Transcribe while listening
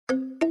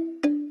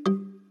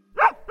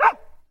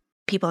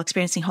people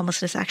experiencing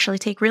homelessness actually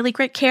take really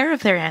great care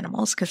of their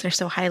animals because they're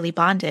so highly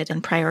bonded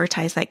and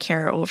prioritize that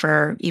care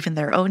over even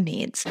their own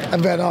needs.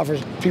 I've gotten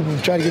offers. People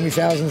try to give me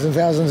thousands and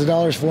thousands of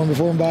dollars for them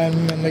before I'm buying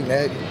them. I'm like,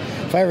 nah.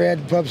 If I ever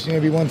had pups,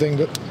 it'd be one thing,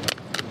 but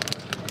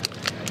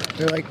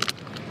they're like,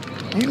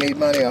 you need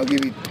money, I'll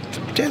give you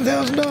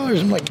 $10,000.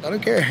 I'm like, I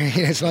don't care.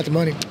 It's not the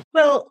money.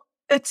 Well,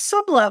 at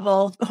some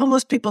level,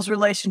 homeless people's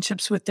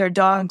relationships with their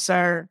dogs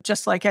are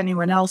just like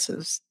anyone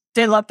else's.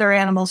 They love their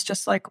animals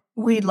just like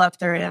we love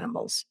their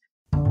animals.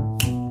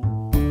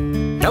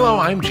 Hello,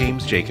 I'm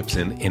James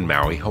Jacobson in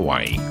Maui,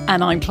 Hawaii.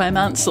 And I'm Claire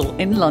Mansell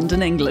in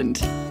London,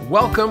 England.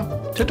 Welcome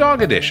to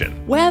Dog Edition,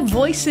 where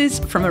voices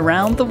from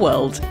around the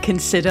world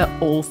consider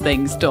all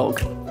things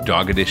dog.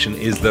 Dog Edition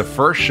is the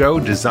first show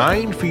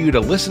designed for you to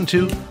listen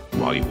to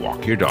while you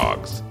walk your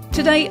dogs.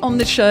 Today on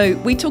the show,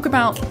 we talk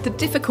about the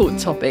difficult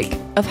topic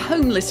of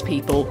homeless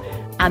people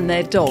and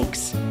their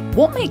dogs.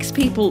 What makes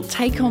people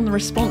take on the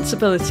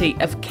responsibility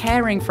of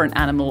caring for an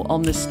animal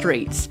on the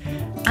streets,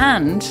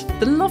 and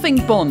the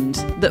loving bond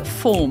that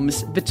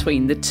forms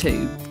between the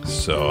two.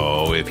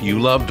 So if you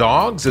love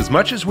dogs as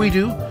much as we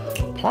do,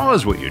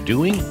 pause what you're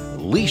doing,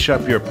 leash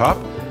up your pup,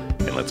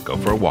 and let's go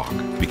for a walk,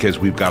 because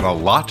we've got a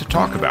lot to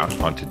talk about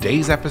on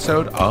today's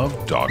episode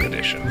of Dog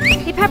Edition.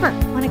 Hey, Pepper,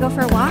 want to go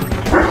for a walk?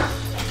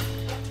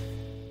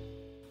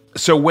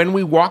 So when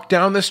we walk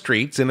down the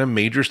streets in a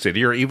major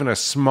city or even a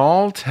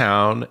small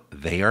town,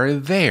 they are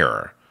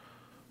there.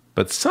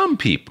 But some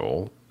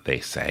people, they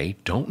say,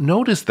 don't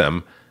notice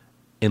them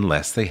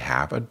unless they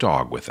have a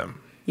dog with them.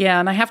 Yeah,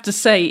 and I have to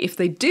say, if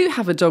they do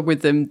have a dog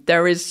with them,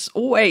 there is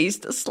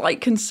always a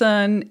slight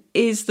concern.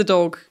 Is the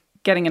dog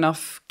getting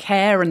enough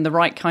care and the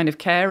right kind of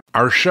care?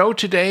 Our show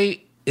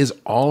today is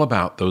all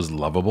about those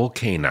lovable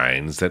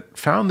canines that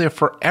found their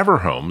forever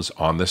homes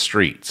on the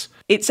streets.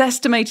 It's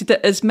estimated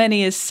that as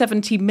many as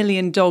 70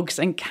 million dogs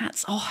and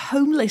cats are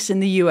homeless in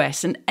the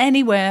US, and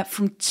anywhere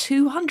from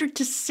 200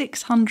 to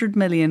 600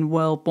 million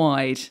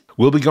worldwide.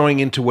 We'll be going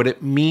into what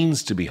it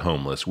means to be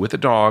homeless with a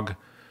dog,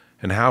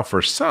 and how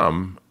for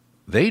some,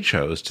 they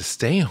chose to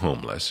stay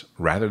homeless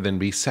rather than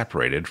be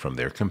separated from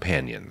their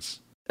companions.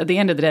 At the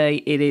end of the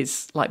day, it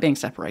is like being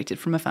separated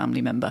from a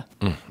family member.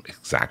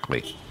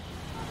 Exactly.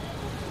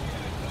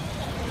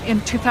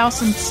 In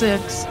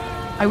 2006,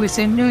 I was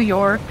in New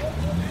York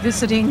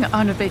visiting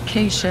on a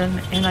vacation,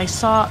 and I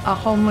saw a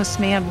homeless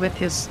man with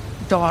his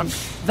dog.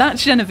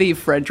 That's Genevieve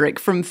Frederick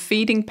from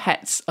Feeding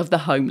Pets of the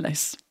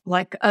Homeless.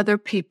 Like other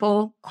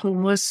people,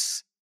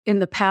 homeless in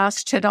the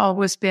past had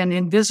always been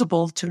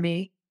invisible to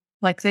me,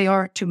 like they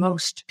are to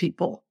most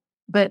people.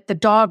 But the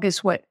dog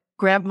is what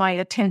grabbed my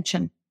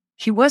attention.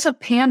 He wasn't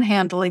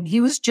panhandling.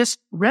 He was just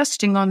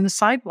resting on the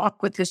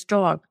sidewalk with his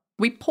dog.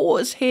 We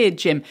pause here,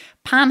 Jim.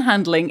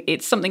 Panhandling,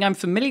 it's something I'm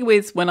familiar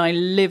with when I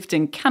lived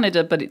in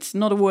Canada, but it's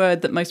not a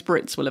word that most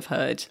Brits will have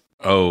heard.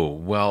 Oh,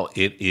 well,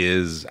 it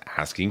is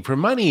asking for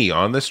money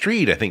on the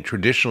street. I think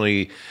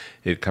traditionally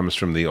it comes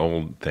from the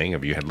old thing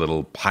of you had a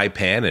little pie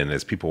pan, and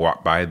as people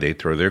walk by, they'd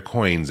throw their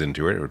coins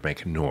into it. It would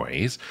make a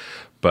noise.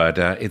 But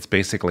it's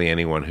basically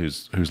anyone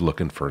who's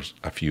looking for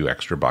a few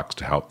extra bucks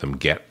to help them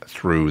get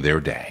through their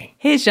day.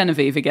 Here's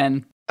Genevieve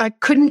again. I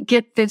couldn't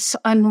get this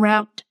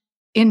unwrapped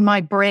in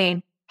my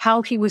brain,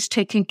 how he was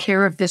taking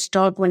care of this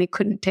dog when he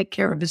couldn't take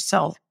care of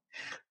himself.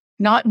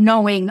 Not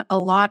knowing a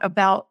lot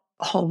about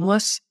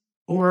homeless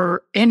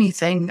or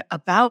anything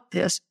about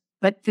this,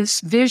 but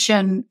this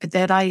vision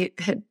that I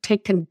had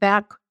taken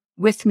back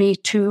with me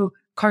to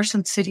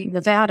Carson City,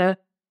 Nevada,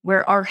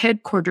 where our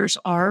headquarters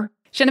are.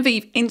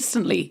 Genevieve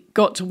instantly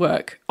got to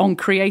work on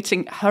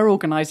creating her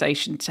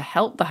organization to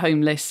help the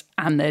homeless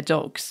and their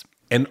dogs.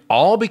 And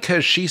all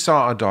because she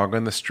saw a dog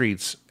on the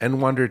streets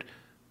and wondered,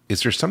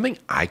 is there something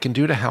I can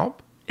do to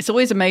help? It's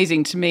always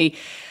amazing to me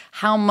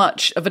how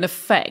much of an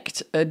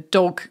effect a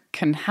dog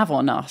can have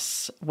on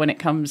us when it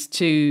comes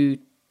to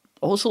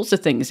all sorts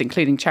of things,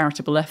 including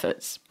charitable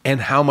efforts. And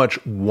how much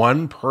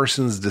one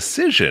person's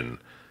decision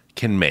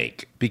can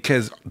make,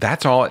 because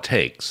that's all it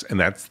takes. And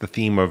that's the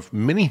theme of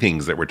many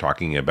things that we're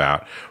talking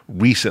about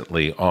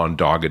recently on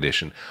Dog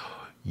Edition.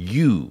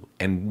 You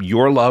and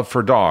your love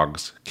for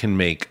dogs can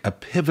make a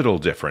pivotal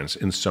difference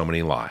in so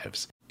many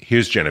lives.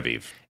 Here's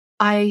Genevieve.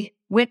 I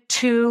went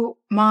to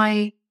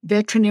my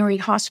veterinary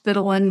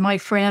hospital and my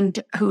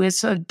friend who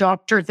is a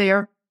doctor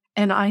there,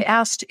 and I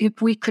asked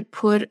if we could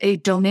put a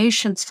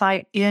donation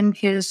site in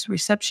his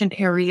reception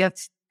area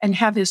and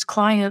have his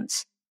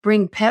clients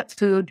bring pet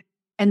food,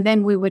 and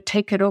then we would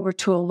take it over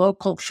to a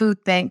local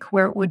food bank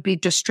where it would be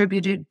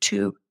distributed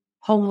to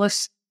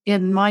homeless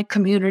in my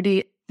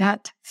community.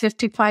 That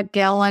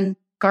 55-gallon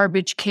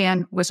garbage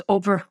can was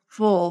over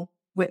full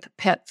with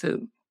pet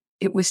food.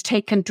 It was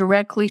taken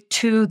directly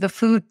to the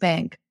food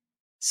bank.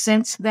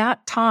 Since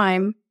that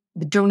time,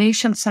 the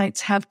donation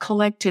sites have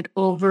collected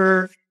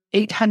over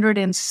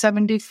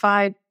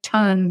 875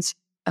 tons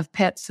of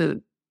pet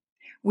food.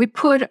 We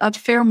put a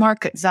fair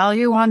market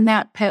value on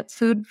that pet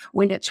food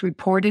when it's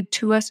reported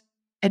to us,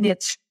 and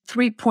it's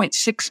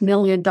 $3.6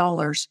 million.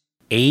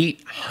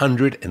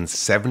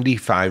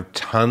 875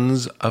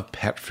 tons of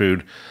pet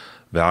food.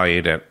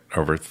 valued at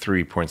over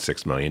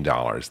 $3.6 million.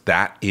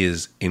 That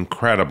is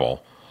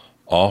incredible,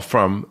 all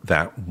from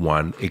that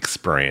one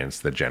experience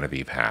that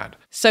Genevieve had.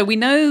 So we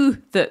know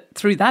that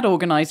through that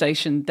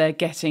organisation, they're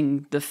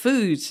getting the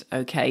food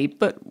okay,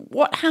 but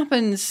what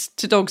happens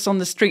to dogs on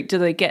the street? Do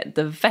they get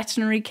the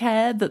veterinary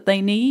care that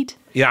they need?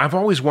 Yeah, I've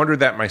always wondered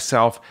that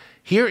myself.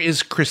 Here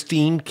is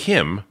Christine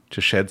Kim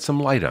to shed some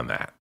light on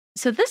that.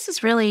 So this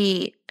is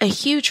really a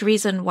huge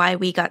reason why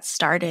we got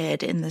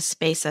started in the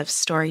space of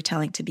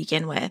storytelling to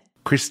begin with.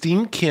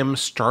 Christine Kim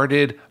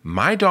started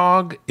My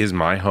Dog is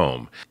My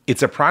Home.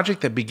 It's a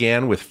project that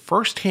began with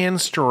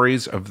firsthand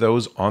stories of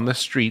those on the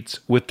streets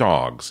with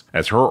dogs.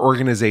 As her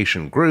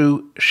organization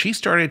grew, she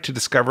started to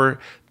discover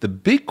the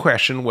big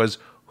question was,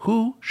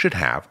 who should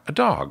have a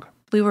dog?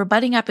 We were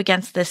butting up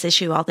against this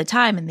issue all the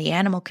time in the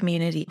animal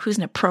community. Who's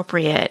an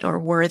appropriate or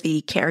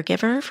worthy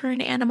caregiver for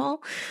an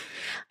animal?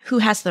 Who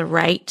has the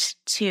right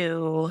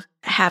to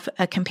have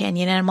a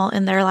companion animal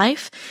in their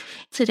life?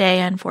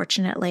 Today,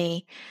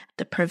 unfortunately,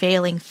 the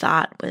prevailing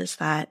thought was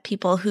that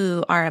people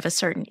who are of a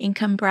certain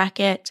income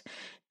bracket,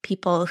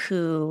 people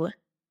who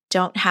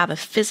don't have a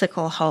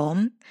physical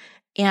home,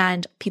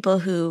 and people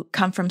who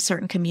come from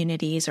certain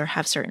communities or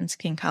have certain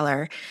skin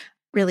color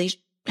really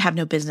have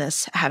no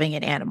business having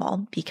an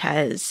animal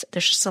because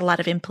there's just a lot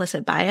of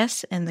implicit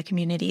bias in the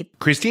community.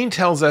 Christine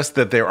tells us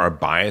that there are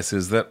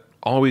biases that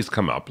always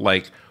come up,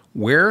 like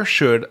where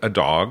should a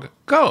dog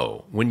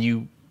go? When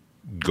you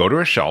go to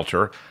a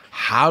shelter,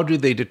 how do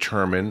they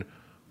determine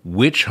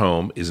which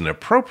home is an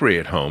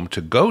appropriate home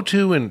to go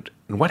to, and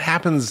what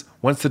happens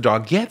once the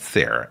dog gets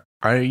there?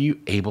 Are you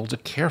able to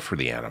care for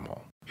the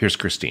animal? Here's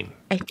Christine.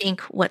 I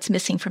think what's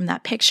missing from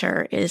that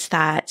picture is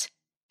that,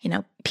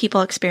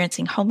 people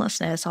experiencing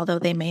homelessness, although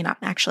they may not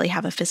actually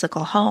have a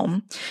physical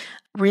home,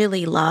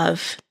 really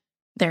love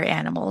their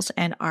animals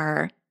and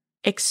are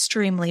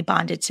extremely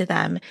bonded to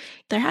them.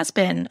 There has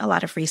been a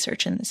lot of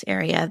research in this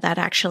area that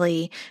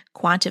actually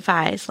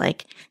quantifies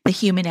like the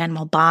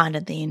human-animal bond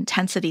and the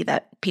intensity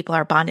that people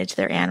are bonded to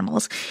their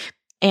animals.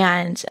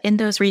 And in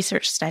those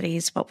research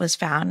studies, what was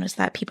found was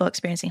that people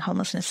experiencing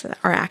homelessness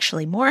are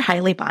actually more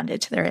highly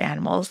bonded to their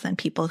animals than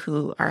people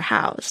who are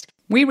housed.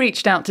 We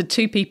reached out to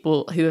two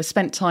people who have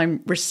spent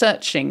time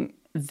researching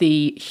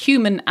the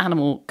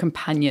human-animal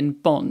companion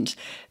bond.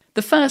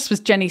 The first was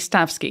Jenny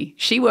Stavsky.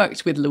 She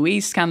worked with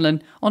Louise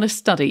Scanlon on a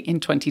study in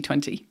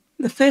 2020.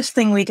 The first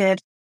thing we did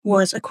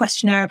was a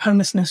questionnaire of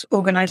homelessness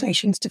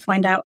organisations to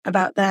find out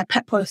about their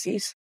pet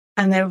policies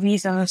and their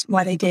reasons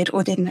why they did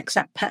or didn't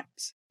accept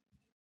pets.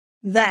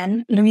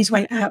 Then Louise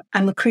went out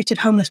and recruited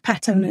homeless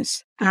pet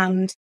owners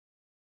and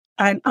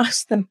I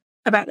asked them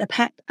about their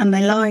pet and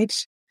their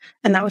lives.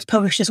 And that was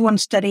published as one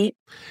study.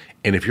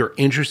 And if you're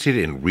interested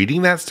in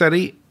reading that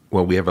study,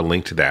 well, we have a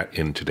link to that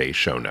in today's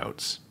show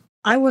notes.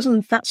 I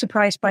wasn't that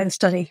surprised by the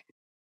study,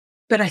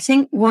 but I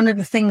think one of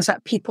the things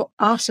that people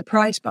are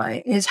surprised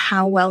by is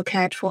how well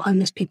cared for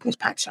homeless people's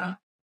pets are.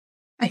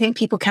 I think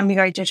people can be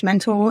very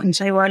judgmental and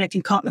say, well, if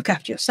you can't look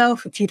after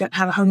yourself, if you don't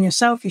have a home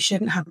yourself, you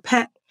shouldn't have a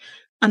pet.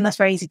 And that's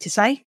very easy to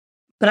say.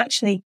 But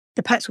actually,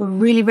 the pets were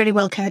really, really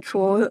well cared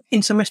for.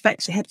 In some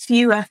respects, they had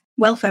fewer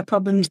welfare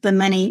problems than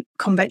many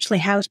conventionally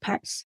housed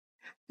pets.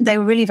 They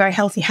were really very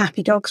healthy,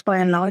 happy dogs by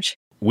and large.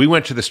 We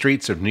went to the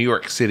streets of New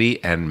York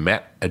City and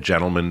met a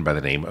gentleman by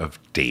the name of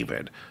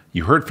David.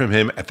 You heard from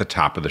him at the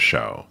top of the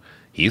show.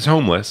 He's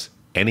homeless,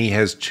 and he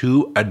has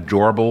two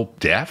adorable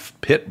deaf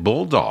pit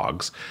bull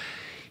dogs.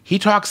 He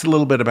talks a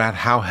little bit about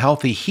how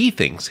healthy he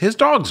thinks his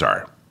dogs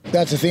are.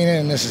 That's Athena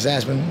and Mrs.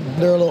 Aspen.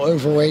 They're a little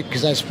overweight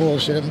because I spoil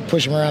shit and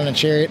push them around in a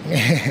chariot.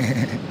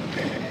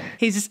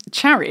 His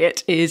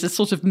chariot is a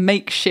sort of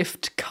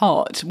makeshift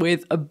cart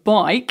with a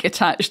bike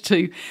attached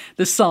to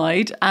the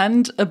side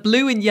and a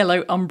blue and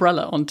yellow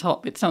umbrella on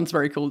top. It sounds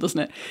very cool, doesn't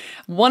it?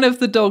 One of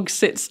the dogs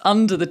sits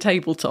under the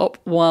tabletop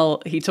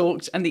while he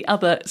talked, and the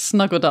other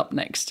snuggled up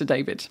next to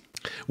David.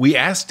 We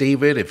asked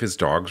David if his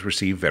dogs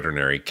receive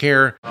veterinary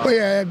care. Well,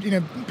 yeah,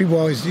 people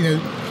always,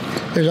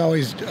 there's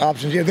always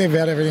options. Yeah, they've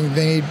had everything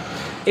they need.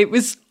 It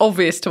was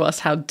obvious to us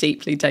how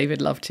deeply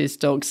David loved his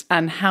dogs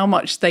and how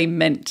much they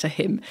meant to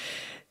him.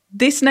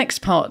 This next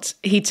part,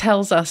 he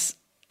tells us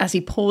as he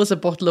pours a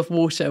bottle of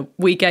water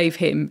we gave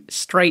him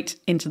straight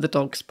into the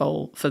dog's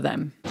bowl for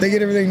them. They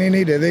get everything they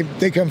need.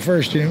 They come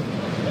first,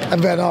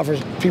 I've gotten offers.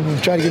 People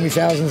try to give me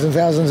thousands and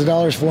thousands of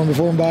dollars for them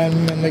before I'm buying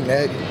them. I'm like,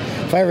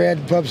 if I ever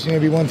had pups,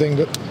 it'd be one thing,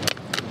 but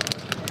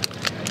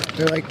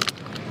they're like,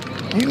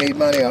 you need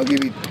money, I'll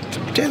give you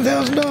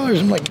 $10,000.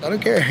 I'm like, I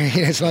don't care.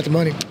 It's not the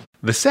money.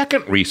 The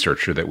second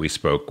researcher that we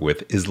spoke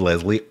with is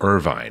Leslie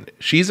Irvine.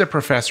 She's a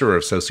professor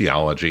of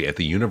sociology at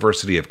the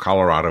University of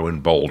Colorado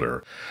in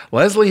Boulder.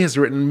 Leslie has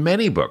written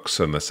many books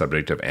on the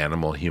subject of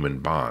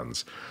animal-human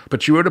bonds,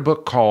 but she wrote a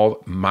book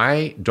called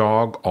My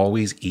Dog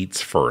Always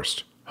Eats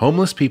First: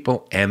 Homeless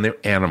People and Their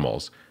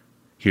Animals.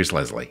 Here's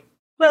Leslie.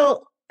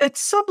 Well, at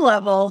some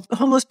level,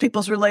 homeless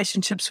people's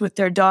relationships with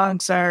their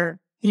dogs are,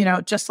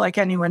 just like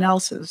anyone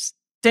else's.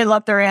 They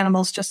love their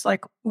animals just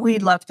like we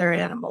love their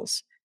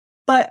animals.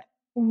 But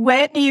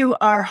when you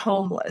are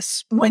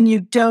homeless, when you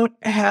don't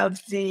have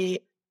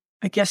the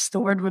I guess the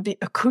word would be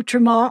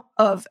accoutrement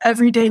of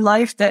everyday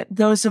life that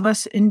those of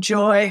us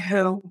enjoy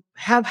who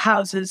have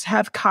houses,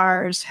 have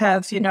cars,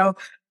 have,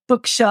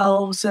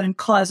 bookshelves and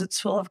closets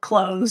full of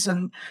clothes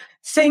and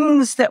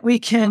things that we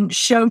can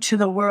show to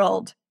the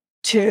world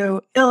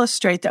to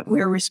illustrate that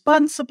we're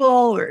responsible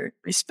or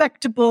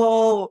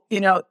respectable.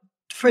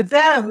 For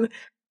them,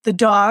 the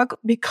dog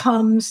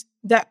becomes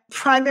that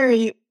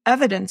primary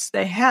evidence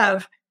they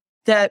have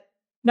that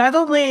not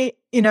only,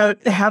 they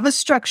have a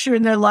structure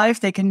in their life,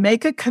 they can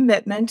make a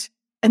commitment,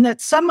 and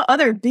that some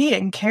other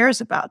being cares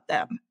about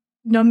them,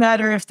 no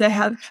matter if they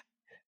have,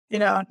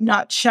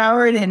 not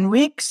showered in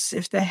weeks,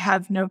 if they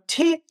have no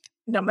teeth,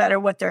 no matter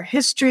what their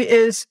history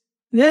is,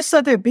 this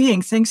other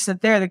being thinks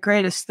that they're the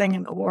greatest thing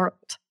in the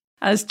world.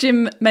 As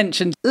Jim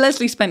mentioned,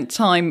 Leslie spent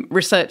time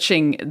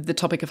researching the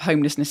topic of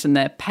homelessness and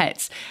their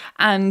pets,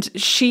 and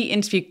she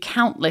interviewed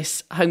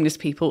countless homeless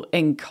people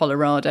in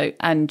Colorado,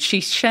 and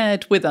she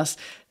shared with us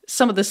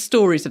some of the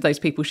stories of those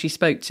people she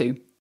spoke to.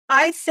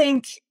 I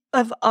think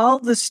of all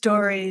the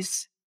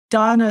stories,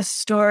 Donna's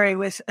story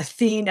with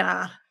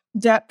Athena,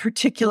 that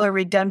particular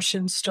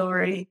redemption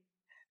story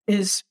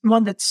is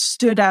one that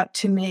stood out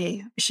to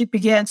me. She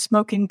began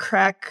smoking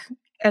crack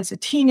as a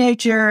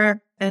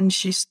teenager, and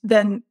she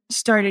then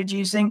started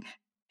using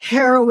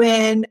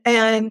heroin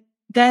and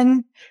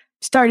then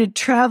started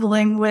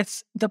traveling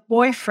with the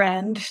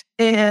boyfriend.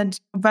 And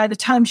by the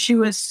time she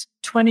was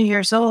 20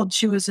 years old,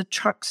 she was a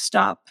truck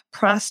stop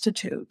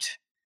prostitute.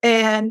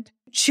 And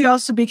she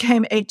also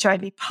became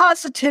HIV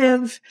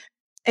positive.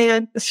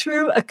 And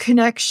through a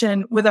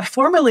connection with a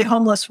formerly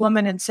homeless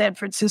woman in San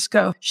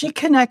Francisco, she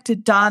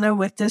connected Donna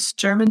with this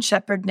German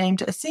Shepherd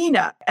named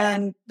Athena.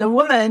 And the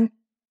woman,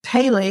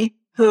 Haley,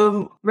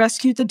 who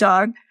rescued the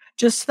dog,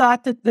 just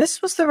thought that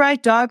this was the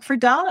right dog for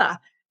Donna.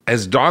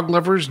 As dog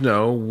lovers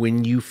know,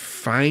 when you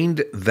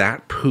find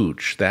that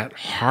pooch, that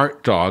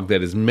heart dog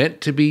that is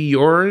meant to be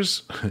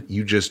yours,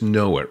 you just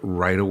know it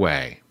right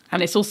away.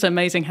 And it's also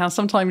amazing how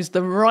sometimes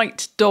the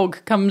right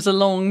dog comes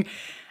along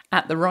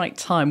at the right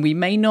time. We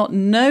may not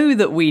know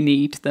that we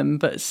need them,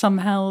 but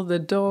somehow the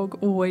dog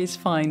always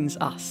finds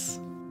us.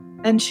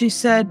 And she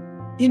said,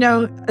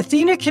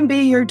 Athena can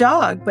be your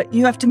dog, but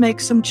you have to make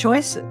some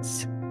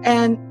choices.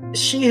 And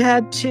she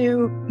had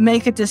to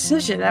make a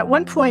decision. At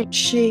one point,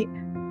 she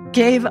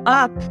gave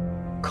up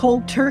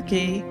cold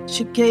turkey.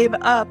 She gave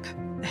up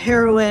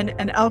heroin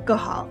and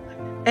alcohol.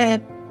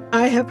 And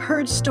I have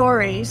heard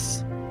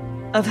stories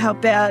of how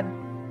bad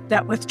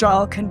that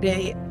withdrawal can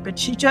be, but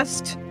she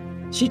just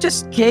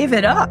gave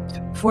it up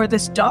for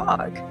this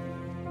dog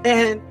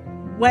and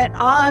went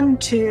on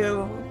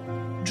to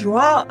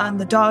draw on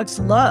the dog's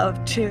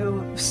love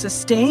to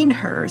sustain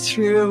her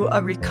through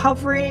a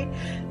recovery.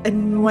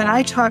 And when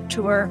I talked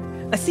to her,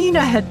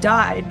 Athena had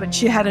died, but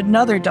she had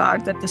another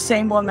dog that the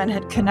same woman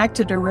had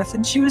connected her with,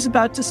 and she was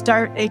about to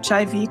start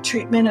HIV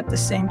treatment at the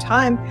same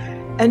time.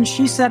 And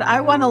she said,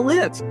 I want to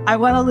live. I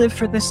want to live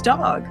for this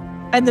dog.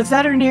 And the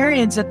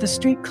veterinarians at the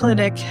street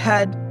clinic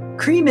had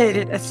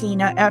cremated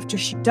Athena after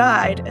she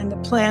died, and the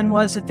plan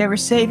was that they were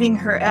saving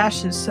her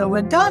ashes. So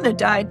when Donna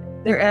died,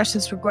 their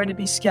ashes were going to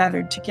be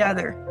scattered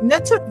together. And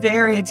that's a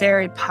very,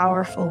 very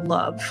powerful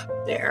love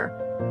there.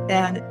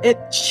 And it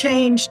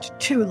changed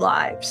two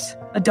lives,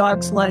 a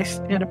dog's life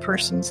and a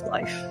person's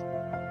life.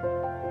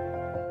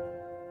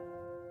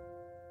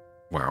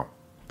 Wow.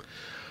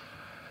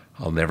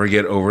 I'll never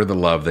get over the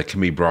love that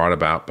can be brought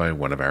about by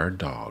one of our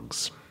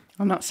dogs.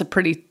 And that's a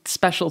pretty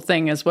special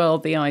thing as well,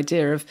 the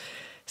idea of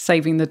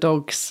saving the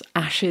dog's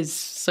ashes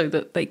so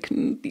that they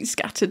can be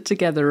scattered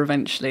together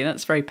eventually.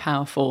 That's very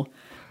powerful.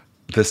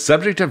 The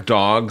subject of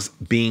dogs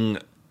being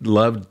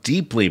loved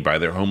deeply by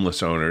their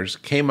homeless owners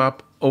came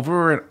up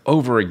over and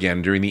over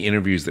again during the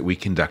interviews that we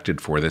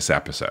conducted for this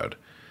episode.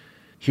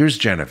 Here's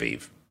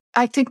Genevieve.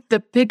 I think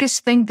the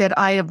biggest thing that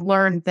I have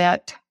learned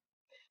that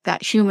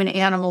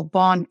human-animal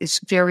bond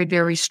is very,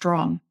 very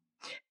strong.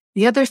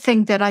 The other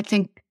thing that I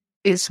think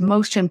is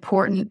most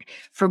important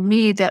for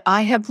me that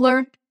I have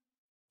learned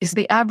is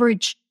the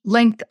average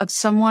length of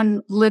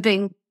someone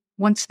living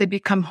once they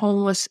become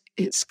homeless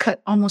is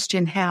cut almost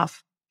in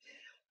half.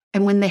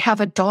 And when they have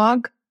a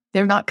dog,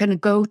 they're not going to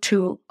go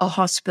to a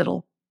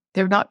hospital.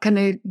 They're not going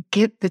to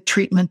get the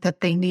treatment that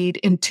they need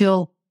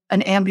until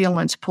an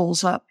ambulance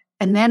pulls up.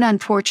 And then,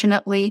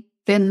 unfortunately,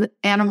 then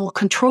animal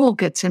control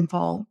gets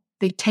involved.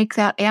 They take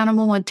that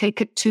animal and take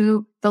it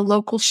to the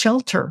local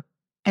shelter,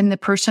 and the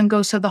person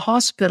goes to the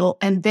hospital,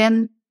 and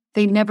then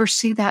they never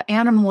see that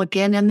animal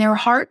again, and they're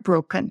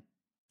heartbroken.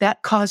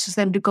 That causes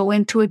them to go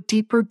into a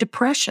deeper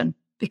depression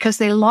because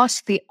they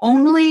lost the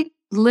only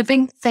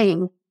living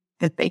thing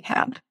that they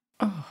had.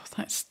 Oh,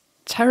 that's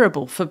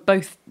terrible for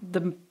both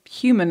the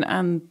human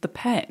and the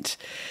pet.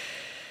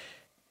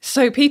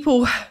 So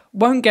people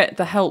won't get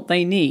the help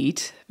they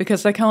need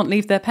because they can't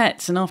leave their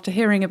pets. And after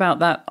hearing about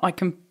that, I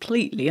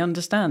completely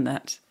understand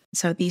that.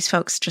 So these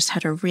folks just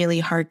had a really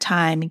hard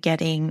time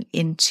getting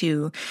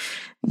into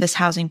this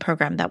housing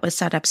program that was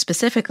set up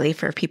specifically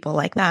for people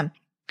like them.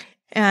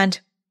 And,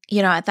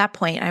 at that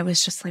point, I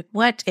was just like,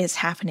 what is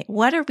happening?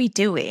 What are we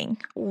doing?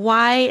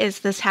 Why is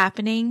this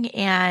happening?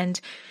 And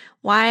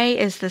why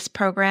is this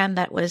program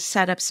that was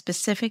set up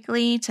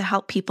specifically to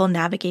help people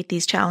navigate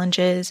these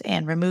challenges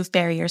and remove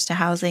barriers to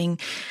housing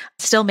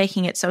still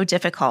making it so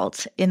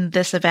difficult in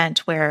this event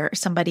where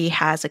somebody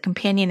has a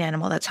companion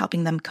animal that's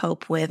helping them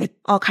cope with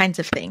all kinds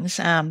of things?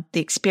 The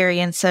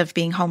experience of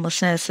being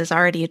homelessness is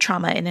already a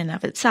trauma in and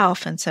of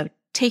itself. And so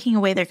taking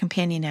away their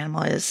companion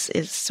animal is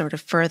sort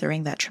of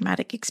furthering that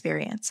traumatic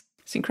experience.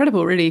 It's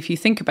incredible, really, if you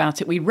think about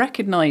it. We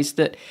recognize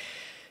that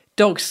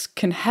dogs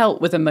can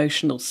help with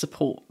emotional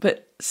support,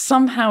 but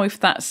somehow if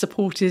that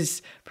support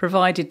is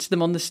provided to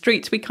them on the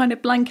streets, we kind of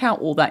blank out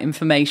all that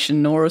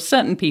information, or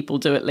certain people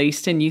do at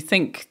least, and you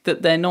think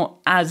that they're not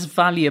as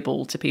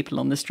valuable to people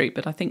on the street,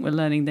 but I think we're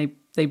learning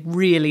they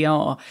really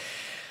are.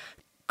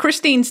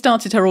 Christine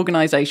started her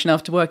organisation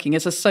after working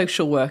as a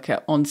social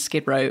worker on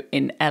Skid Row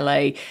in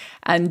LA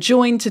and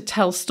joined to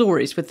tell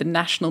stories with the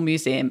National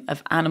Museum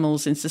of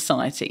Animals in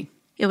Society.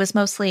 It was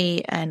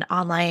mostly an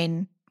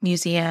online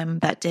museum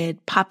that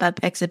did pop-up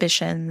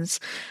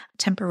exhibitions,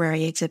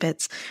 temporary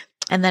exhibits.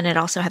 And then it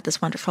also had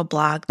this wonderful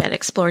blog that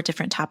explored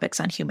different topics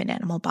on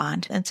human-animal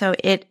bond. And so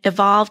it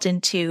evolved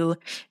into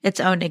its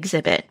own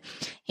exhibit.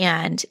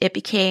 And it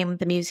became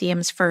the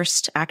museum's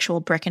first actual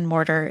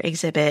brick-and-mortar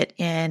exhibit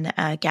in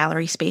a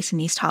gallery space in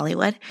East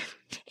Hollywood.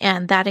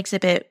 And that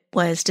exhibit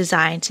was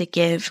designed to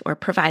give or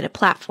provide a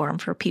platform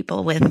for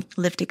people with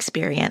lived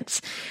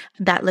experience,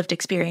 that lived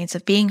experience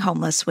of being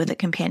homeless with a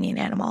companion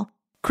animal.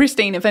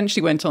 Christine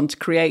eventually went on to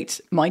create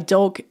My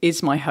Dog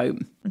Is My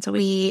Home. And so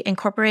we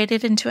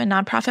incorporated into a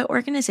nonprofit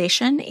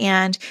organization,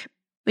 and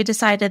we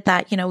decided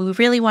that, we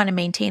really want to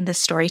maintain this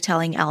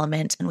storytelling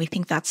element. And we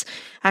think that's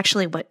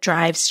actually what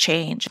drives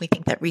change. We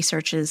think that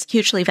research is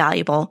hugely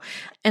valuable.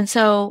 And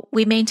so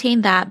we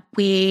maintained that.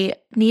 We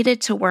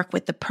needed to work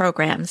with the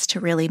programs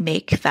to really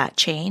make that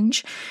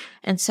change.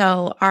 And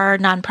so our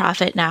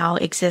nonprofit now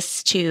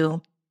exists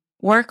to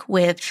work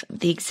with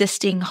the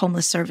existing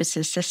homeless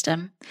services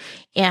system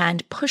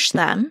and push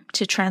them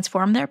to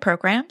transform their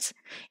programs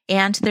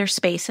and their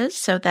spaces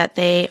so that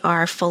they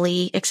are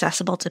fully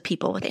accessible to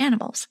people with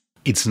animals.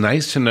 It's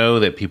nice to know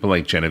that people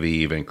like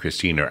Genevieve and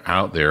Christine are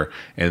out there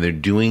and they're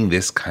doing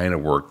this kind of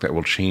work that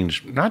will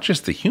change not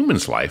just the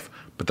human's life,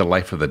 but the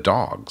life of the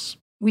dogs.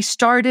 We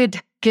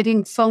started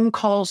getting phone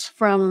calls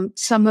from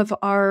some of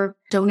our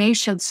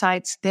donation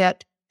sites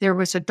that there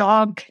was a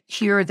dog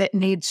here that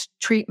needs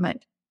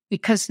treatment.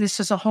 Because this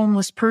is a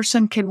homeless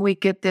person, can we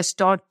get this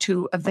dog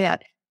to a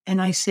vet?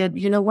 And I said,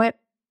 you know what?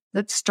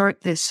 Let's start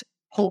this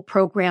whole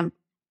program.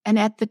 And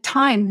at the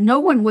time,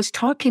 no one was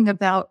talking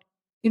about,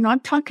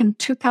 I'm talking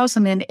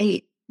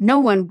 2008. No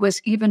one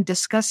was even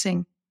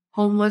discussing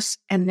homeless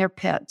and their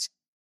pets.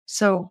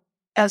 So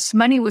as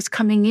money was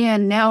coming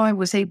in, now I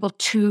was able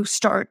to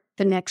start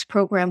the next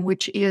program,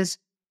 which is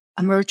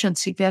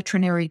emergency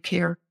veterinary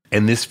care.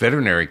 And this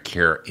veterinary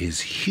care is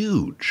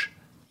huge.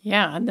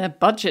 Yeah, and their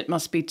budget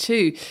must be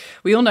too.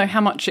 We all know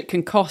how much it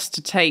can cost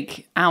to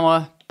take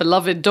our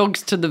beloved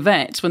dogs to the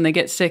vet when they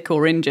get sick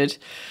or injured.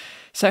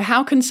 So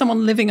how can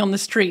someone living on the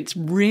streets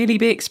really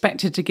be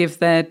expected to give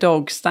their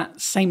dogs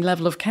that same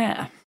level of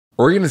care?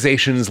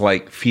 Organizations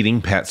like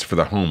Feeding Pets for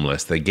the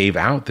Homeless that gave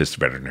out this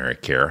veterinary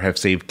care have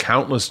saved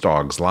countless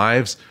dogs'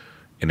 lives,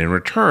 and in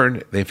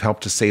return, they've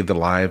helped to save the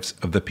lives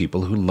of the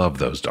people who love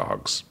those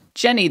dogs.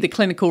 Jenny, the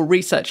clinical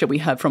researcher we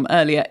heard from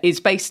earlier, is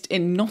based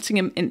in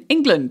Nottingham in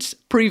England,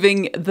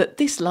 proving that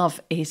this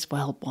love is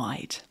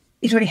worldwide.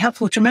 It's really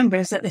helpful to remember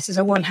is that this is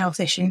a one health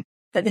issue,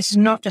 that this is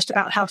not just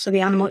about the health of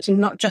the animal, it's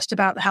not just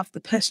about the health of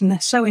the person. They're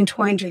so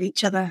entwined with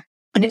each other,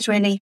 and it's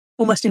really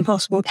almost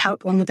impossible to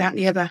help one without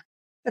the other.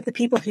 But the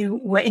people who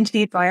were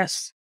interviewed by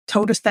us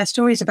told us their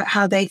stories about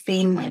how they've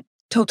been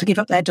told to give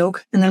up their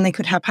dog and then they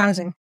could have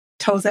housing,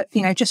 told that,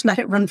 just let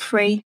it run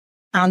free.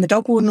 And the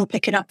dog warden will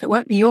pick it up. It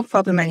won't be your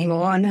problem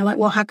anymore. And they're like,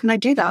 well, how can I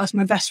do that? That's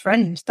my best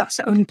friend. That's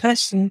the only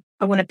person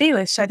I want to be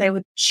with. So they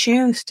would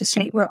choose to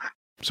sleep well.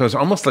 So it's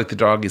almost like the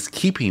dog is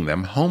keeping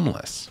them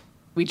homeless.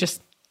 We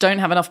just don't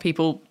have enough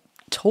people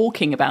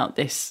talking about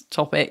this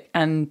topic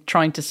and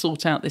trying to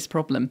sort out this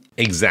problem.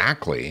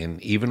 Exactly.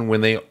 And even when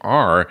they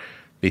are,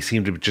 they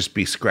seem to just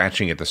be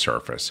scratching at the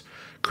surface.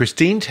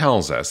 Christine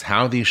tells us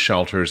how these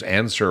shelters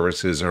and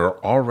services are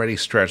already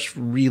stretched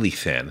really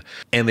thin,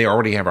 and they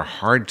already have a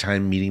hard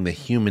time meeting the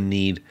human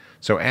need.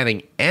 So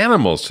adding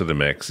animals to the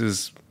mix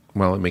it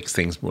makes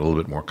things a little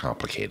bit more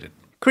complicated.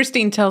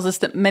 Christine tells us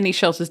that many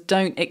shelters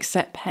don't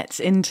accept pets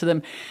into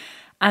them.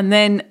 And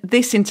then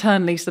this in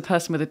turn leaves the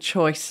person with a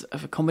choice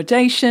of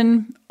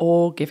accommodation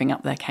or giving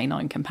up their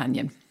canine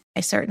companion. I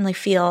certainly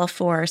feel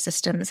for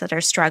systems that are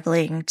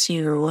struggling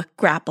to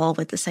grapple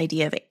with this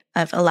idea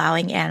of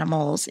allowing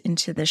animals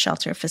into the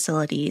shelter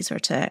facilities or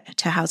to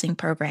housing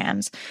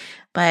programs.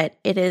 But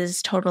it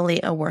is totally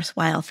a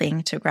worthwhile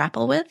thing to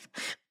grapple with,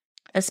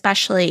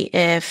 especially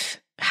if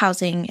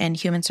housing and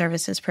human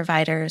services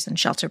providers and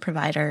shelter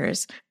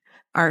providers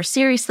are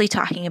seriously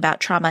talking about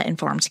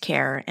trauma-informed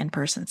care and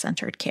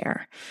person-centered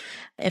care.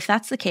 If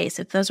that's the case,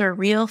 if those are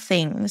real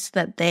things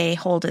that they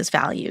hold as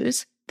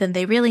values, then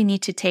they really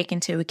need to take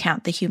into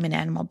account the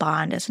human-animal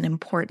bond as an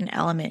important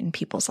element in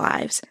people's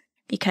lives,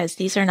 because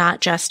these are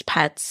not just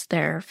pets,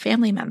 they're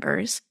family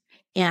members.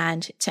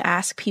 And to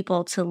ask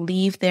people to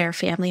leave their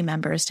family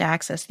members to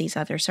access these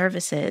other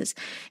services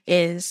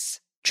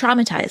is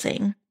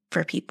traumatizing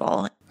for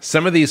people.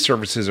 Some of these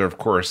services are, of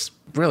course,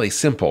 really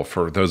simple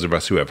for those of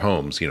us who have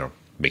homes,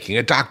 making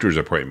a doctor's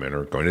appointment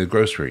or going to the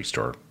grocery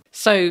store.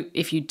 So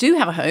if you do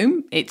have a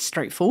home, it's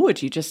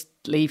straightforward. You just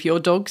leave your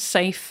dog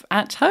safe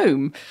at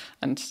home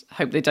and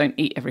hope they don't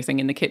eat everything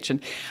in the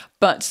kitchen.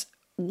 But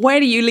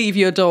where do you leave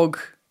your dog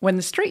when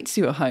the streets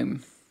are your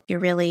home? You're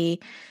really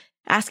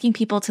asking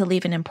people to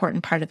leave an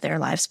important part of their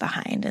lives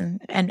behind.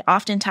 And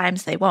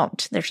oftentimes they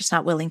won't. They're just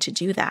not willing to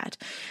do that.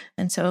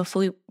 And so if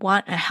we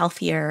want a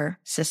healthier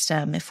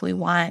system, if we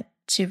want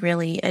to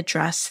really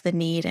address the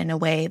need in a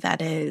way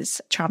that is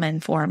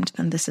trauma-informed,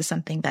 then this is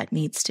something that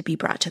needs to be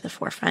brought to the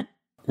forefront.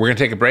 We're going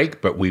to take a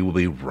break, but we will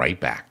be right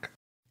back.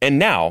 And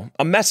now,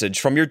 a message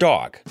from your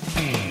dog.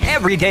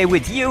 Every day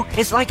with you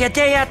is like a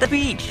day at the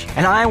beach,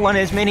 and I want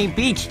as many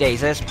beach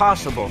days as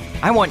possible.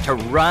 I want to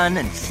run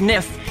and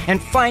sniff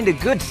and find a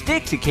good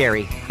stick to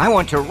carry. I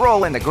want to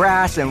roll in the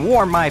grass and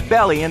warm my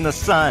belly in the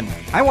sun.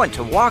 I want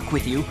to walk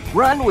with you,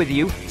 run with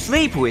you,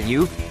 sleep with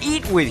you,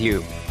 eat with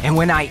you. And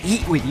when I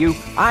eat with you,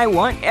 I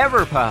want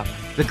Everpup.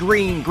 The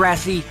green,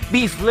 grassy,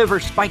 beef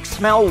liver spike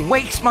smell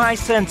wakes my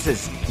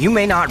senses. You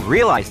may not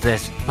realize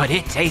this, but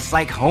it tastes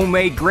like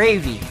homemade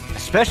gravy,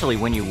 especially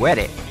when you wet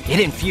it. It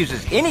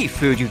infuses any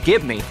food you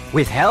give me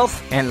with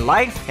health and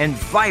life and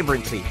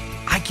vibrancy.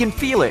 I can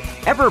feel it,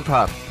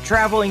 Everpup,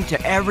 traveling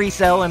to every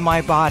cell in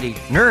my body,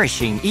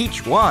 nourishing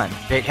each one.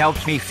 It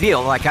helps me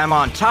feel like I'm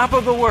on top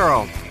of the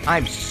world.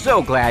 I'm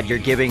so glad you're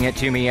giving it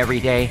to me every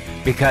day,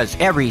 because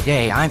every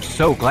day I'm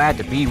so glad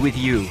to be with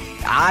you.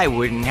 I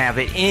wouldn't have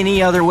it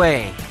any other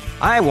way.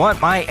 I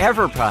want my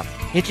Everpup.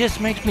 It just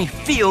makes me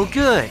feel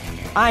good.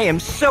 I am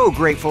so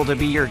grateful to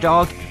be your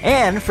dog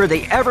and for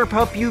the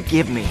Everpup you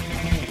give me.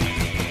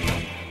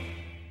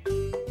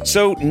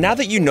 So now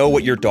that you know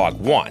what your dog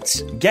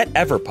wants, get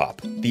Everpup,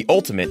 the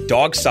ultimate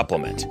dog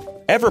supplement.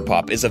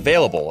 Everpup is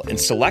available in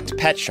select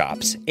pet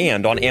shops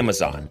and on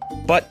Amazon.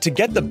 But to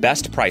get the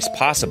best price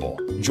possible,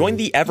 join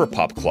the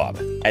Everpup Club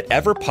at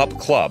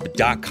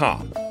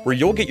everpupclub.com, where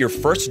you'll get your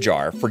first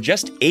jar for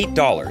just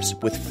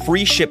 $8 with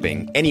free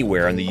shipping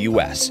anywhere in the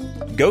U.S.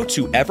 Go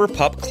to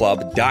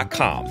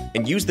everpupclub.com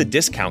and use the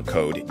discount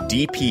code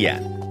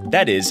DPN.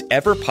 That is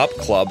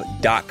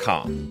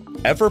everpupclub.com.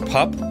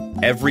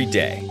 Everpup, every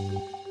day.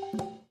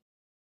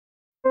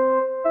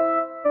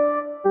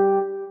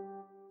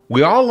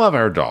 We all love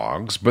our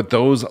dogs, but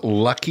those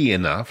lucky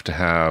enough to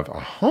have a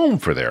home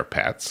for their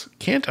pets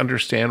can't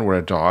understand what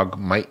a dog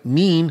might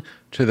mean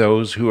to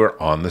those who are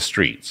on the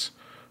streets.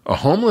 A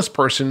homeless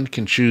person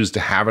can choose to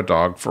have a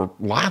dog for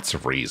lots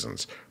of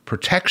reasons.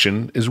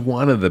 Protection is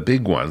one of the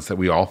big ones that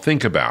we all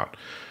think about.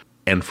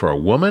 And for a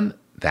woman,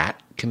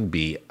 that can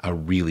be a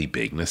really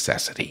big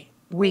necessity.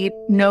 We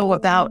know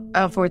about,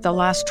 over the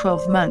last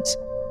 12 months,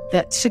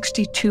 that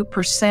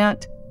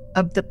 62%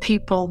 of the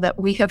people that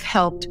we have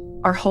helped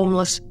are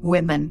homeless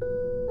women.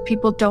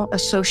 People don't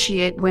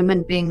associate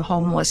women being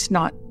homeless,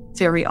 not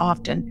very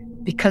often,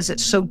 because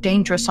it's so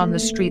dangerous on the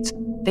streets.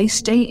 They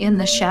stay in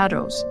the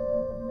shadows.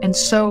 And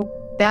so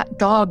that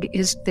dog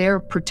is their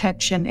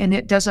protection, and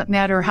it doesn't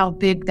matter how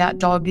big that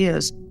dog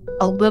is.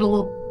 A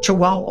little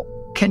chihuahua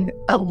can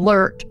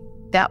alert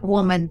that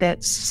woman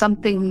that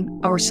something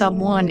or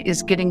someone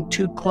is getting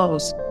too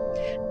close.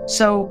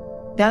 So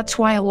that's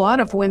why a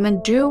lot of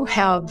women do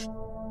have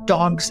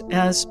dogs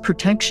as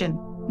protection.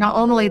 Not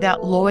only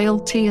that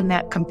loyalty and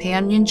that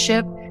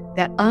companionship,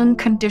 that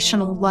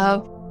unconditional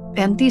love,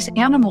 and these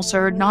animals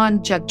are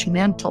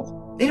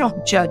non-judgmental. They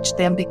don't judge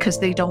them because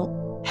they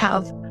don't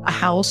have a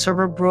house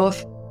or a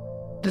roof.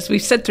 As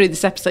we've said through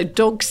this episode,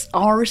 dogs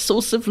are a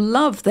source of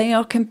love. They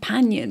are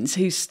companions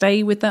who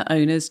stay with their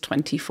owners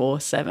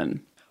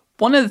 24/7.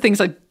 One of the things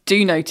I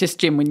do notice,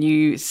 Jim, when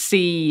you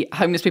see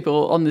homeless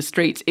people on the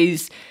streets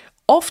is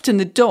often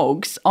the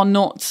dogs are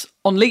not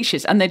on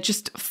leashes and they're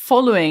just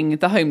following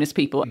the homeless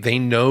people. They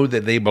know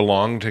that they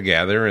belong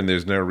together and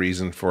there's no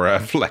reason for a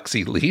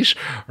flexi leash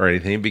or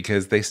anything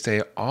because they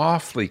stay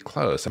awfully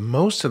close. And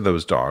most of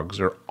those dogs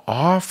are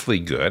awfully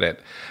good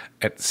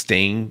at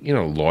staying,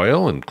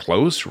 loyal and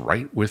close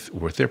right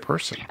with their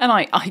person. And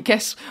I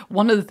guess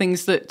one of the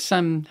things that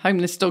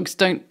homeless dogs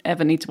don't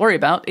ever need to worry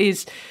about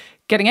is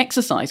getting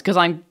exercise, because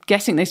I'm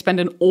guessing they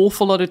spend an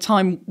awful lot of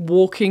time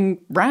walking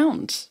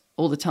round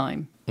all the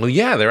time. Well,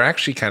 yeah, they're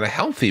actually kind of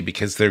healthy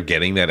because they're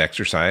getting that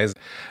exercise.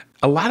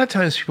 A lot of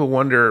times people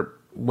wonder,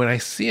 when I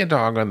see a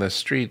dog on the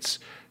streets,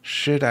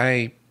 should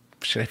I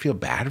feel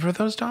bad for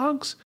those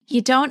dogs?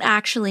 You don't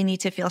actually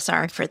need to feel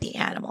sorry for the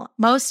animal.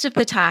 Most of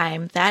the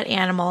time, that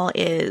animal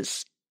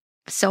is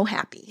so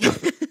happy,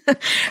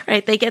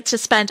 right? They get to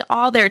spend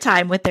all their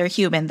time with their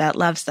human that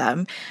loves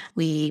them.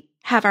 We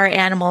have our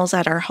animals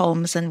at our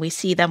homes and we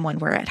see them when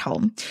we're at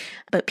home.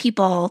 But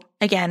people,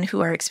 again,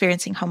 who are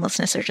experiencing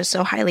homelessness are just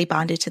so highly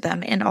bonded to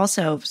them and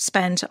also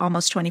spend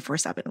almost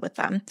 24/7 with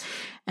them.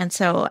 And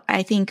so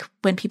I think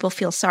when people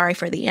feel sorry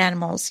for the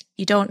animals,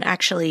 you don't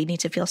actually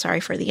need to feel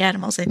sorry for the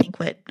animals. I think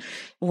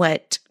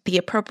what the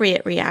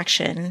appropriate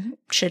reaction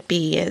should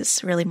be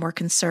is really more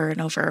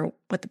concern over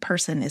what the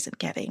person isn't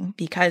getting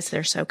because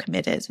they're so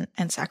committed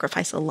and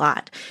sacrifice a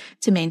lot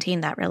to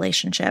maintain that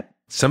relationship.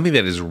 Something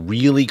that is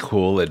really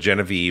cool that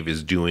Genevieve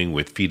is doing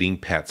with Feeding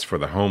Pets for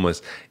the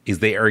Homeless is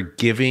they are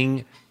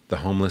giving the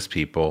homeless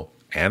people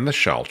and the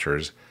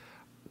shelters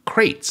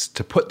crates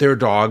to put their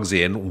dogs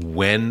in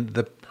when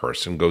the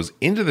person goes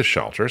into the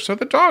shelter. So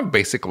the dog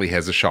basically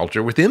has a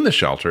shelter within the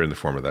shelter in the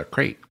form of that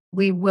crate.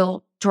 We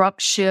will drop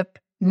ship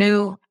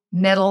new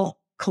metal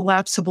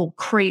collapsible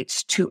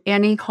crates to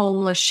any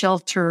homeless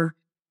shelter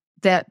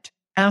that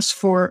asks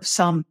for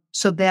some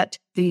so that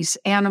these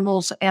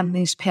animals and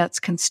these pets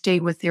can stay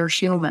with their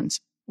humans.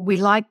 We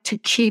like to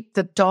keep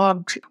the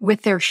dogs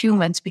with their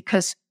humans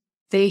because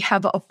they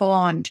have a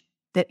bond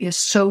that is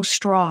so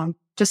strong.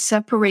 To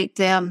separate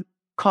them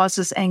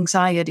causes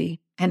anxiety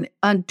and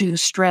undue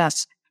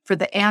stress for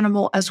the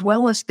animal as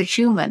well as the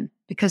human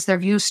because they're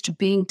used to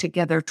being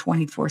together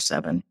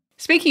 24/7.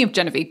 Speaking of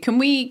Genevieve, can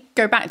we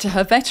go back to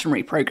her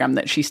veterinary program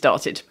that she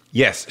started?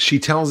 Yes, she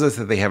tells us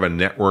that they have a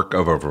network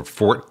of over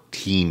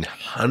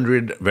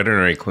 1,400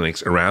 veterinary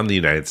clinics around the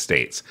United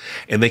States,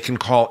 and they can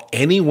call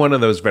any one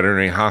of those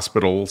veterinary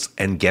hospitals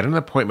and get an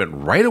appointment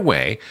right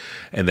away,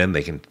 and then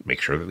they can make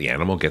sure that the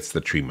animal gets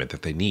the treatment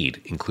that they need,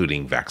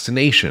 including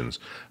vaccinations.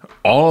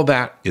 All of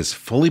that is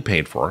fully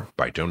paid for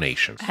by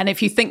donations. And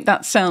if you think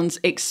that sounds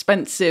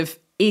expensive,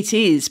 it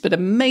is, but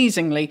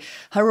amazingly,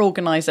 her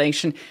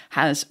organisation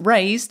has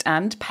raised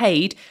and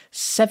paid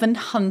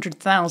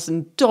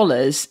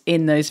 $700,000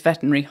 in those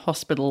veterinary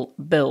hospital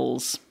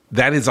bills.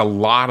 That is a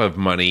lot of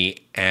money,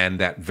 and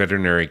that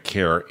veterinary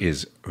care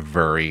is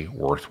very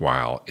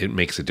worthwhile. It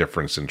makes a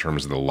difference in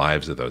terms of the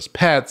lives of those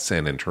pets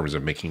and in terms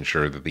of making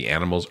sure that the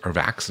animals are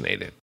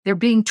vaccinated. They're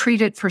being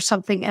treated for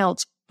something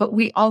else, but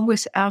we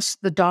always ask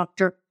the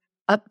doctor,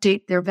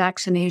 update their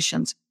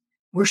vaccinations.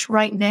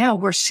 Right now,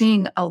 we're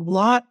seeing a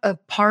lot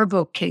of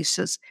parvo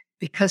cases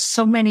because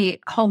so many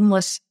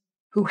homeless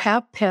who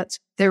have pets,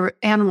 their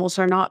animals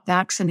are not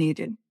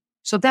vaccinated.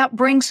 So that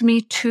brings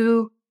me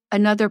to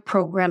another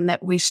program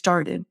that we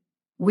started.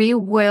 We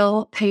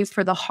will pay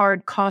for the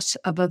hard costs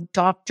of a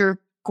doctor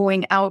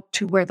going out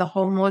to where the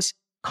homeless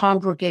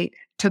congregate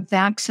to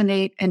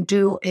vaccinate and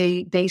do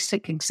a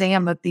basic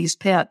exam of these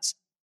pets.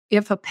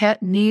 If a pet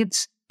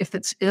if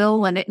it's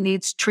ill and it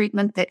needs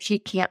treatment that he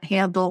can't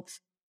handle,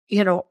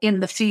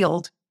 in the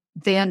field,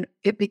 then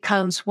it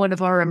becomes one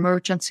of our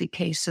emergency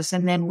cases.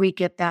 And then we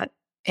get that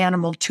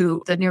animal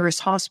to the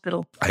nearest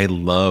hospital. I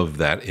love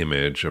that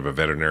image of a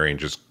veterinarian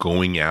just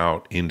going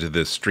out into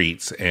the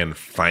streets and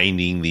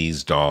finding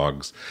these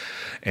dogs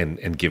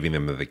and giving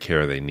them the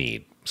care they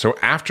need. So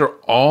after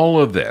all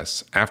of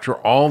this, after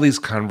all these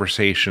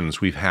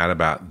conversations we've had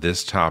about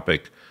this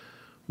topic,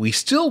 we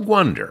still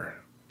wonder,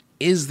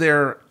 is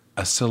there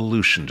a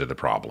solution to the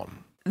problem?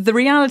 The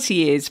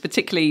reality is,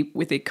 particularly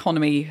with the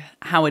economy,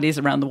 how it is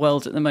around the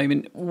world at the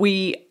moment,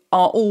 we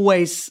are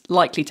always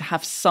likely to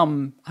have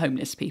some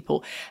homeless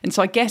people. And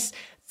so I guess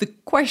the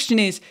question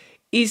is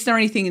there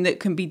anything that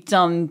can be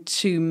done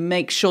to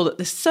make sure that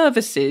the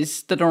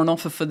services that are on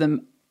offer for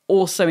them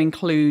also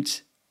include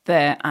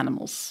their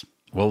animals?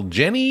 Well,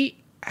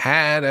 Jenny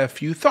had a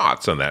few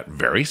thoughts on that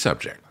very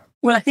subject.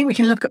 Well, I think we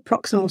can look at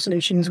proximal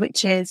solutions,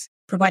 which is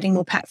providing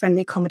more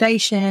pet-friendly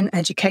accommodation,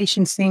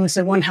 education, seeing as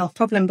a One Health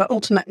problem, but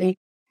ultimately,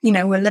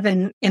 we're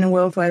living in a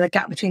world where the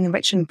gap between the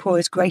rich and poor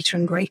is greater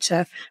and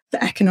greater.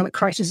 The economic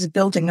crisis is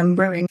building and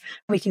brewing.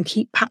 We can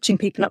keep patching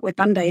people up with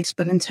Band-Aids,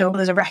 but until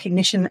there's a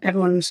recognition that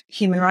everyone's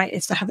human right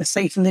is to have a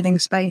safe living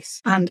space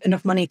and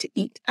enough money to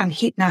eat and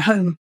heat in their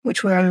home,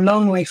 which we're a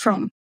long way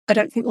from, I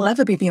don't think we'll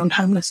ever be beyond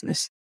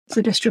homelessness. It's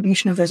the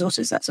distribution of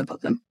resources that's a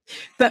problem.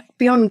 But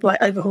beyond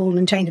overhaul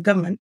and change of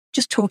government,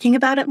 just talking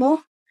about it more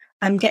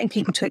and getting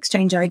people to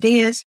exchange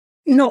ideas.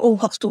 Not all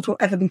hostels will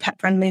ever be pet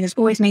friendly. There's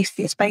always needs to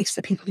be a space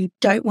for people who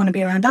don't want to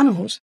be around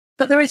animals.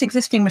 But there is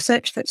existing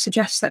research that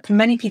suggests that for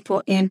many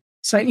people I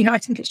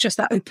think it's just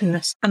that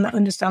openness and that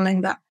understanding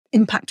that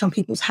impact on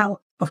people's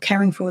health of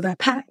caring for their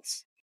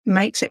pets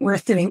makes it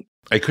worth doing.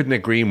 I couldn't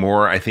agree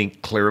more. I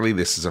think clearly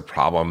this is a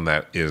problem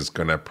that is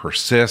going to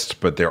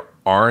persist, but there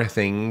are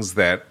things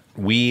that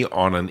we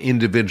on an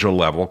individual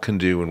level can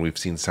do, and we've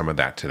seen some of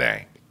that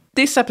today.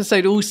 This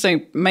episode also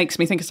makes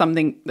me think of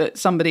something that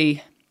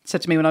somebody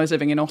said to me when I was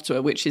living in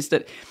Ottawa, which is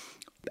that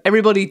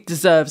everybody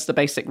deserves the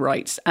basic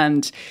rights.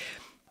 And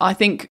I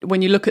think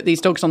when you look at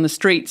these dogs on the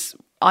streets,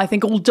 I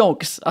think all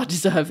dogs are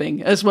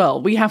deserving as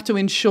well. We have to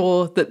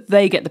ensure that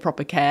they get the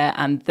proper care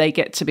and they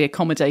get to be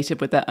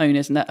accommodated with their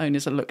owners and their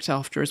owners are looked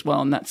after as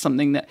well. And that's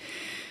something that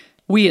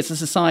we as a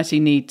society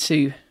need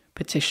to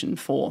petition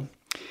for.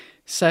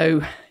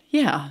 So,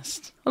 yeah,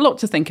 it's a lot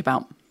to think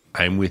about.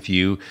 I'm with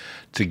you.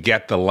 To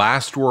get the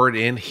last word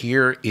in,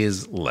 here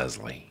is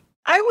Leslie.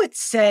 I would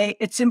say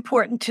it's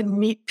important to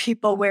meet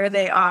people where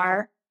they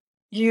are.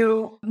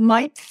 You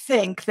might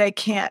think they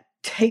can't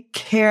take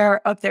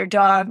care of their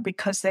dog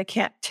because they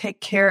can't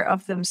take care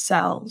of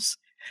themselves.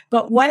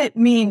 But what it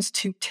means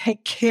to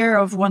take care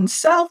of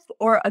oneself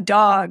or a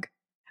dog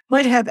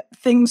might have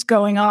things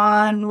going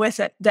on with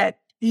it that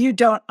you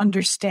don't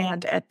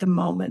understand at the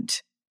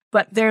moment.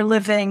 But they're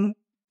living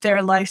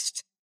their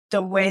life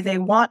the way they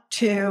want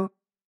to.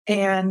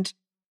 And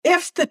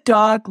if the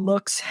dog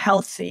looks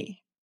healthy,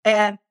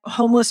 and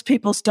homeless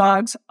people's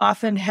dogs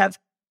often have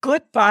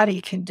good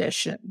body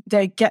condition.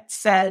 They get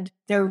fed,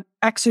 they're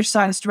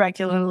exercised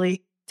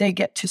regularly, they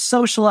get to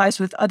socialize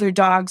with other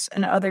dogs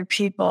and other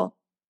people.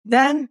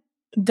 Then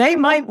they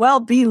might well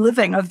be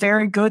living a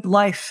very good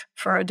life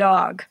for a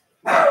dog.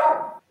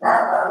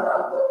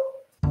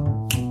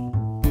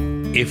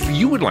 If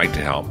you would like to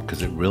help,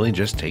 because it really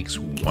just takes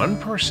one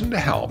person to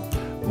help,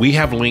 we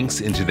have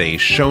links in today's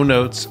show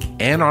notes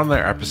and on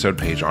their episode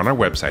page on our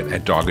website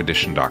at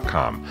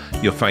dogedition.com.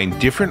 You'll find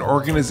different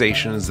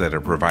organizations that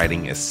are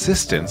providing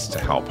assistance to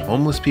help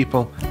homeless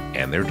people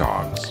and their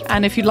dogs.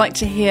 And if you'd like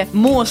to hear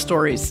more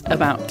stories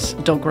about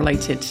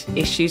dog-related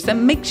issues,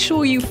 then make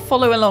sure you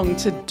follow along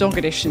to Dog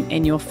Edition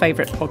in your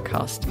favorite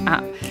podcast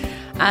app.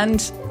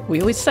 And we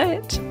always say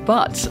it,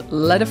 but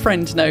let a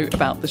friend know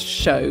about the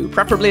show,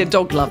 preferably a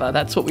dog lover.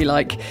 That's what we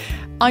like.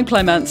 I'm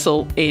Claire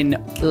Mansell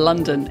in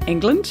London,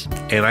 England.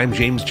 And I'm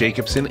James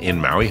Jacobson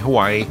in Maui,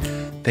 Hawaii.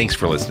 Thanks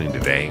for listening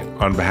today.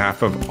 On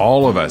behalf of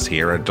all of us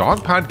here at Dog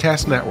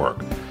Podcast Network,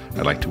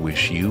 I'd like to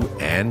wish you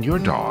and your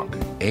dog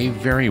a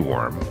very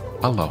warm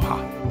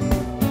aloha.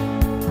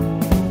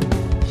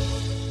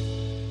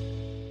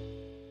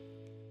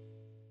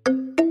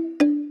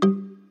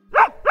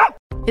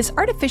 Is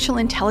artificial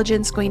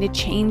intelligence going to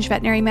change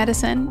veterinary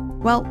medicine?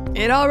 Well,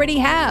 it already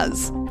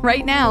has.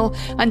 Right now,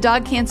 on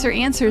Dog Cancer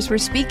Answers, we're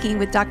speaking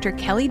with Dr.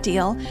 Kelly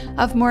Deal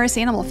of Morris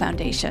Animal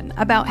Foundation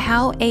about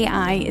how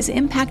AI is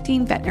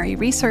impacting veterinary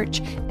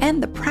research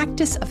and the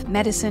practice of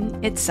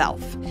medicine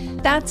itself.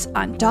 That's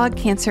on Dog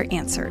Cancer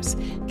Answers.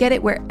 Get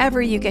it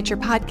wherever you get your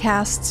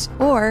podcasts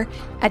or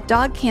at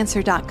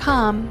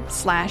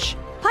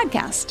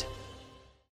dogcancer.com/podcast.